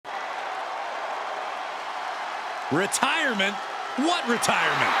Retirement? What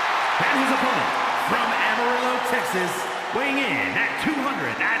retirement? And his opponent, from Amarillo, Texas, weighing in at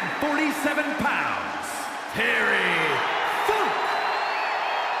 247 pounds, Terry Funk.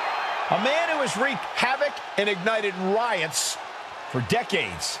 A man who has wreaked havoc and ignited riots for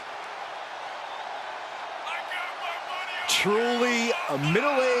decades. Truly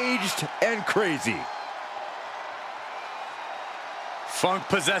middle-aged and crazy. Funk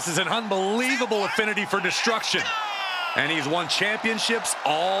possesses an unbelievable affinity for destruction, and he's won championships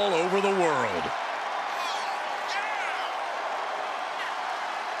all over the world.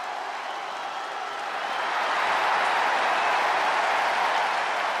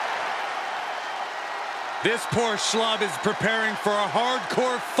 This poor schlub is preparing for a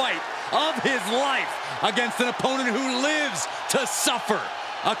hardcore fight of his life against an opponent who lives to suffer,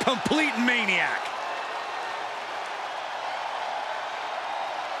 a complete maniac.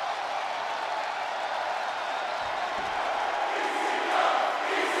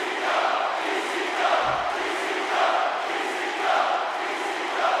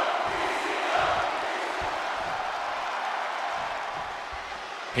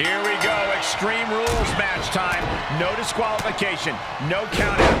 Here we go, Extreme Rules match time. No disqualification, no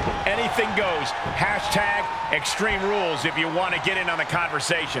countout, anything goes. Hashtag Extreme Rules if you want to get in on the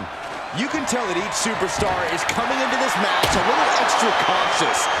conversation. You can tell that each superstar is coming into this match a little extra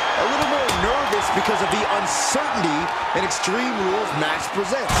cautious, a little more nervous because of the uncertainty an Extreme Rules match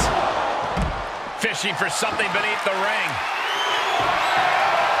presents. Fishing for something beneath the ring.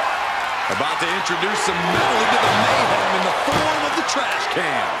 About to introduce some metal into the mayhem in the form of the trash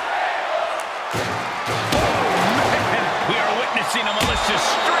can. Oh, man. We are witnessing a malicious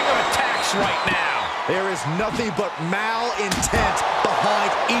string of attacks right now. There is nothing but malintent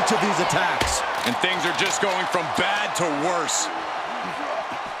behind each of these attacks. And things are just going from bad to worse.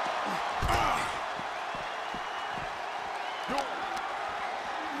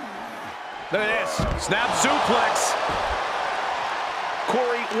 Look at this. Snap suplex.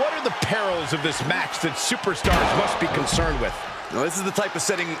 Corey, what are the perils of this match that superstars must be concerned with? Now, this is the type of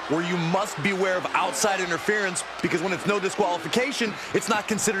setting where you must beware of outside interference, because when it's no disqualification, it's not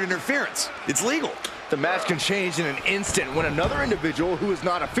considered interference. It's legal. The match can change in an instant when another individual who is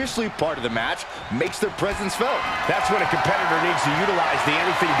not officially part of the match makes their presence felt. That's when a competitor needs to utilize the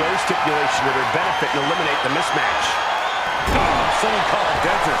anything goes stipulation to their benefit and eliminate the mismatch. Someone call a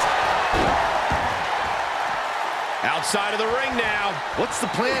dentist. Outside of the ring now. What's the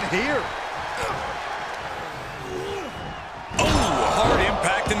plan here? Oh, a hard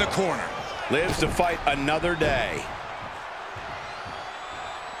impact in the corner. Lives to fight another day.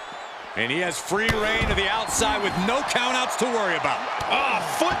 And he has free reign to the outside with no countouts to worry about. Ah,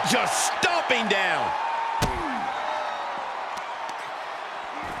 foot just stomping down.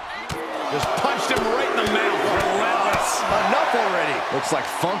 Just punched him right in the mouth. Relentless. Enough already. Looks like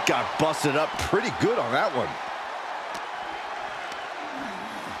Funk got busted up pretty good on that one.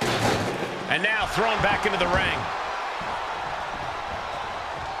 And now thrown back into the ring.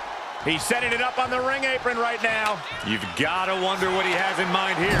 He's setting it up on the ring apron right now. You've got to wonder what he has in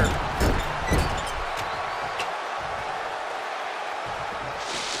mind here.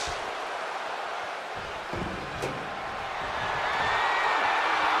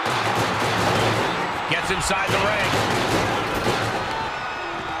 Gets inside the ring.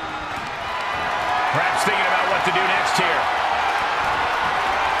 Perhaps thinking about what to do next here.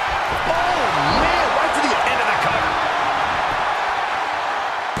 Oh, man, right to the end of the cover.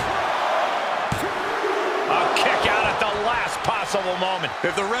 A kick out at the last possible moment.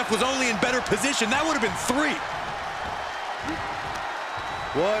 If the ref was only in better position, that would have been 3.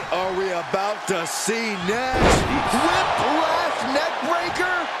 What are we about to see next? Whiplash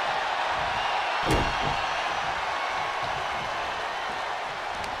neckbreaker?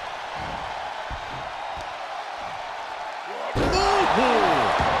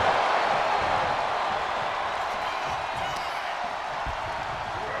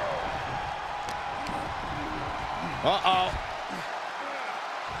 Uh-oh.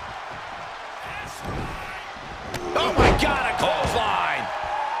 Oh, my God, a clothesline.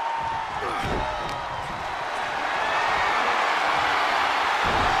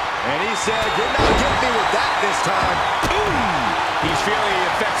 And he said, "Did not get me with that this time." Ooh. He's feeling the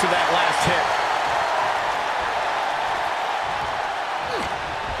effects of that last hit.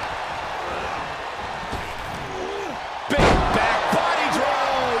 Big back body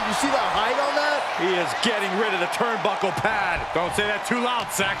drop. You see the height on that? He is getting rid of the turnbuckle pad. Don't say that too loud,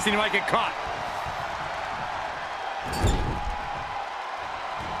 Saxton. You might get caught.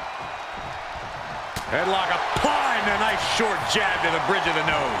 Headlock applied, and a nice short jab to the bridge of the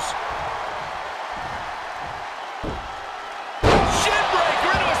nose.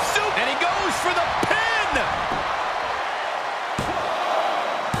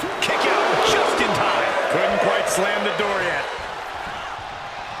 door yet.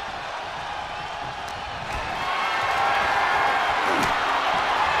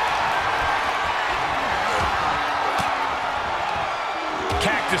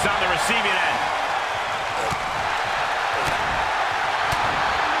 Cactus on the receiving end.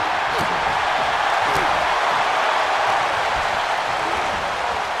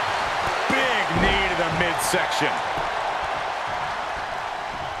 Big knee to the midsection.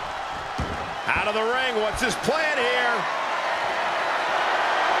 Out of the ring, what's his plan here?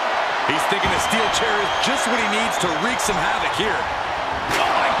 He's thinking the steel chair is just what he needs to wreak some havoc here. Oh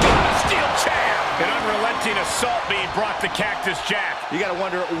my God, a steel chair! An unrelenting assault being brought to Cactus Jack. You gotta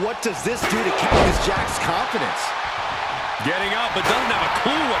wonder, what does this do to Cactus Jack's confidence? Getting up, but doesn't have a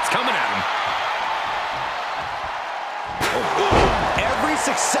clue what's coming at him. Every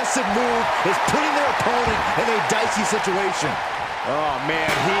successive move is putting their opponent in a dicey situation. Oh man,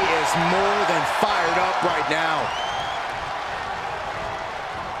 he is more than fired up right now.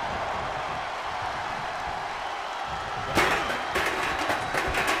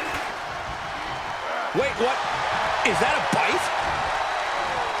 Wait, what? Is that a bite?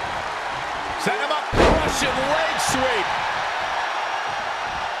 Set him up. Russian leg sweep.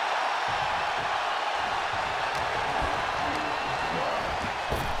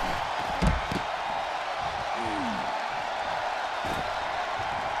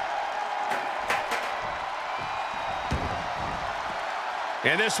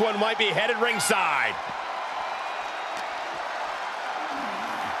 And this one might be headed ringside.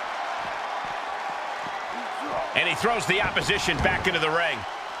 And he throws the opposition back into the ring.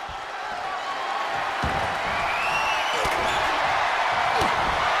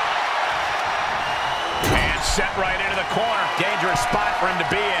 And set right into the corner. Dangerous spot for him to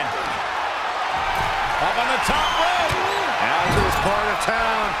be in. Up on the top rope. Hazardous part of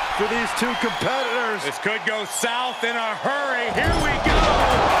town for these two competitors. This could go south in a hurry. Here we go.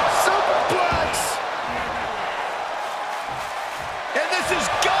 Superplex! And this has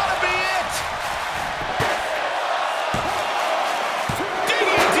got to be it!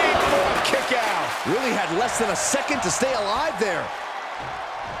 Digging deep for a kick out. Really had less than a second to stay alive there.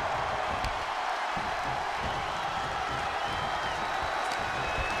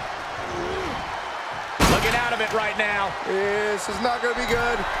 Looking out of it right now. This is not going to be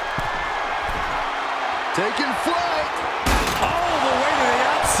good. Taking flight. All the way to the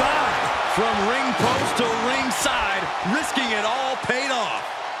outside. From ring post to ringside, risking it all paid off.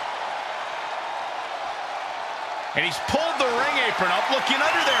 And he's pulled the ring apron up, looking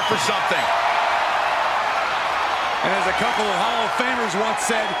under there for something. And as a couple of Hall of Famers once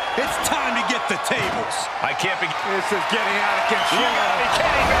said, it's time to get the tables. I can't be... This is getting out of control. You gotta be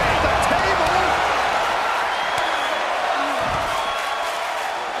kidding me. The table.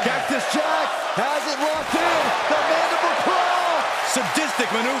 Cactus Jack has it locked in. The mandible claw. Sadistic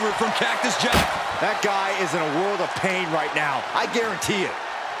maneuver from Cactus Jack. That guy is in a world of pain right now. I guarantee it.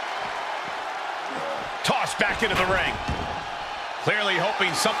 Tossed back into the ring. Clearly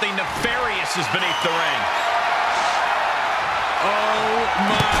hoping something nefarious is beneath the ring. Oh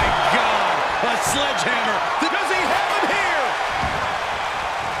my God. A sledgehammer. Does he have him here?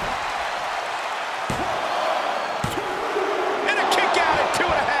 And a kick out at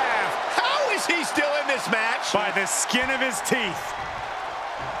 2.5. How is he still in this match? By the skin of his teeth.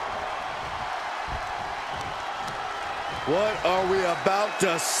 What are we about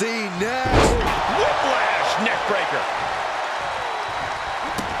to see next? Whiplash neckbreaker.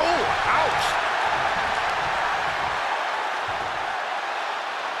 Oh, ouch.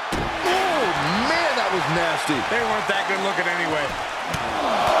 Oh, man, that was nasty. They weren't that good looking anyway.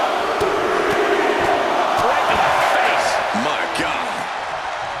 Right in the face. My God.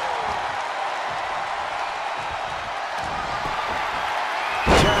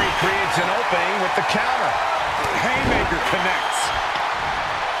 Terry creates an opening with the counter. Haymaker connects.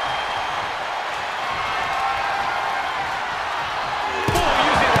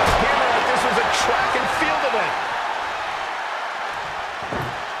 Using a hammer like this was a track and field event.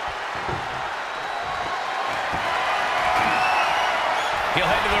 He'll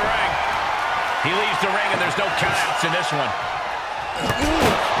head to the ring. He leaves the ring, and there's no countouts in this one. Ooh,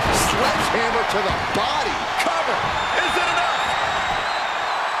 sledgehammer to the body. Cover. Is it enough?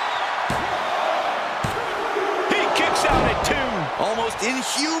 He kicks out at 2. Almost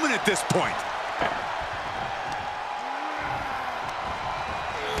inhuman at this point.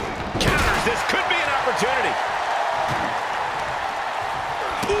 Counters. This could be an opportunity.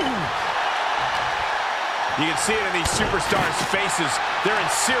 Ooh. You can see it in these superstars' faces. They're in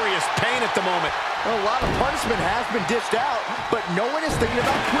serious pain at the moment. A lot of punishment has been dished out, but no one is thinking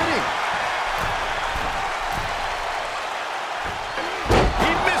about quitting.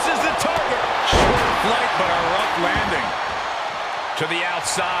 but a rough landing. To the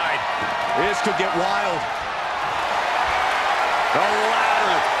outside. This could get wild. The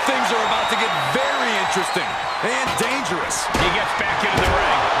ladder. Things are about to get very interesting and dangerous. He gets back into the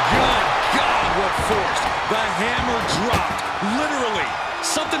ring. Good God, what force. The hammer dropped. Literally.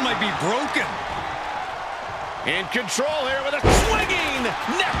 Something might be broken. In control here with a swinging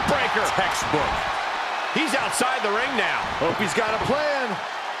neck breaker. Textbook. He's outside the ring now. Hope he's got a plan.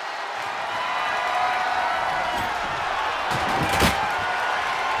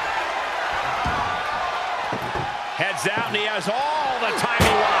 Heads out, and he has all the time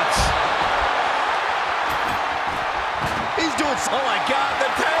he wants. He's doing so. Oh, my God, the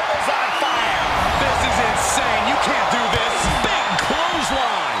table's on fire. This is insane. You can't do this. Big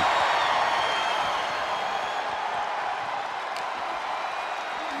clothesline.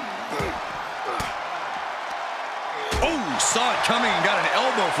 Oh, saw it coming and got an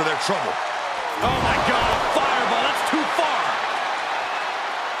elbow for their trouble. Oh, my God, a fireball. That's too far.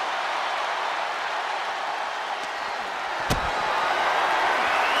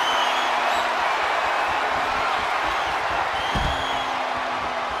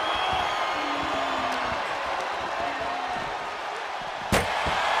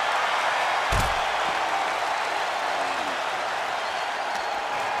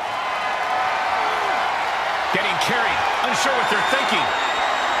 Getting carried. Unsure what they're thinking.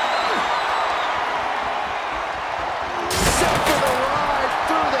 Set for the ride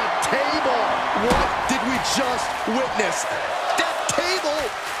through the table. What did we just witness? That table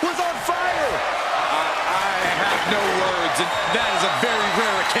was on fire. I have no words, and that is a very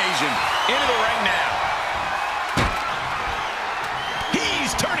rare occasion. Into the ring now.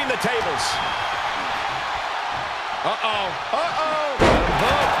 He's turning the tables. Uh-oh. Uh-oh.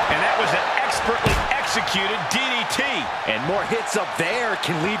 And that was an expertly executed DDT. And more hits up there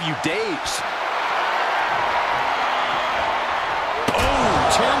can leave you dazed. Oh,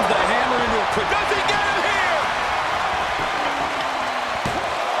 turns the hammer into a quick. Does he get him here?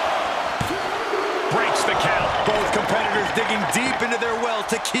 Breaks the count. Both competitors digging deep into their well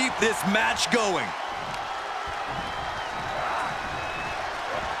to keep this match going.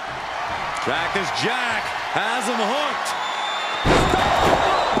 Jack is Jack. Has him hooked.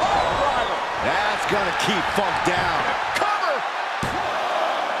 That's gonna keep Funk down. Cover!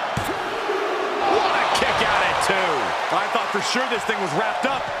 What a kick out at two. I thought for sure this thing was wrapped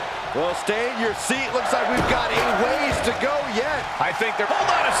up. Well, stay in your seat. Looks like we've got a ways to go yet. I think they're...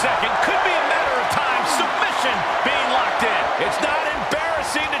 Hold on a second. Could be a matter of time. Submission being locked in. It's not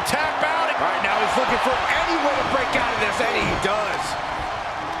embarrassing to tap out. All right, now he's looking for any way to break out of this, and he does.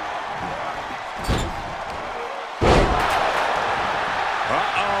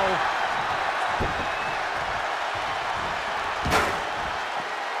 Uh-oh.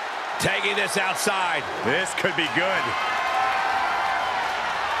 Taking this outside. This could be good.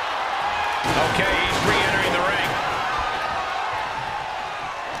 Okay, he's re-entering the ring.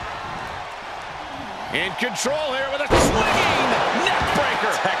 In control here with a swinging neck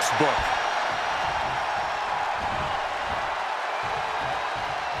breaker. Textbook.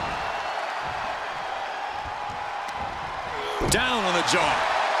 Down on the jaw.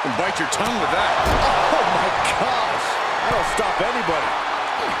 And bite your tongue with that. Oh, my gosh. That'll stop anybody.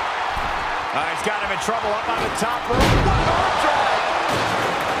 He's got him in trouble up on the top rope. What an arm drag.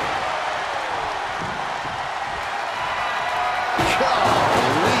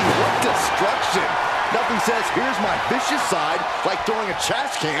 Golly, what destruction. Nothing says, here's my vicious side, like throwing a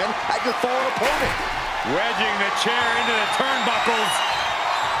trash can at your fallen opponent. Wedging the chair into the turnbuckles.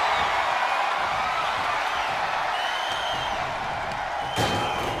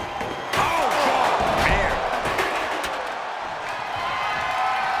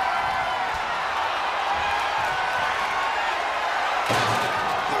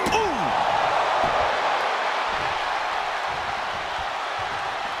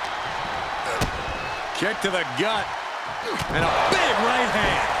 Kick to the gut. And a big right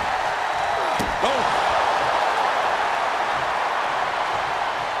hand. Oh.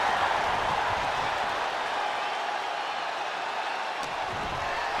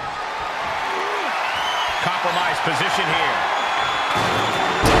 Compromised position here.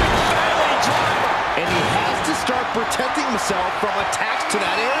 And he has to start protecting himself from attacks to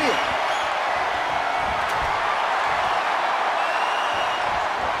that area.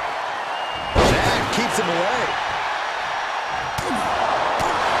 Keeps him away.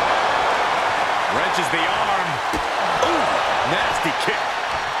 Wrenches the arm. Ooh, nasty kick.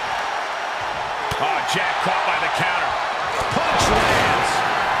 Oh, Jack caught by the counter. Punch lands.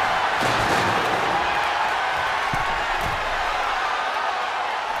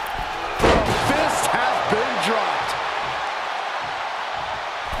 The fist has been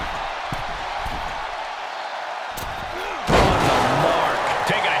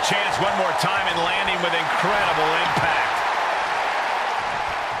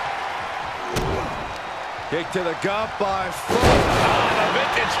Kick to the gut by Funk. The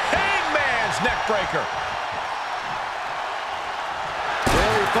vintage Hangman's neckbreaker.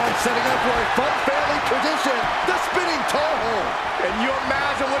 Terry Funk setting up for a Funk family tradition, the spinning toe hold. And you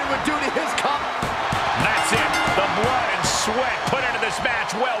imagine what it would do to his cup. That's it. The blood and sweat put into this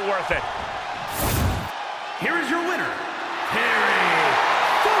match, well worth it. Here is your winner, Terry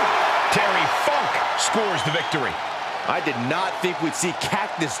Funk. Terry Funk scores the victory. I did not think we'd see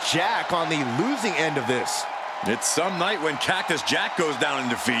Cactus Jack on the losing end of this. It's some night when Cactus Jack goes down in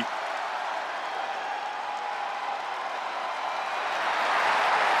defeat.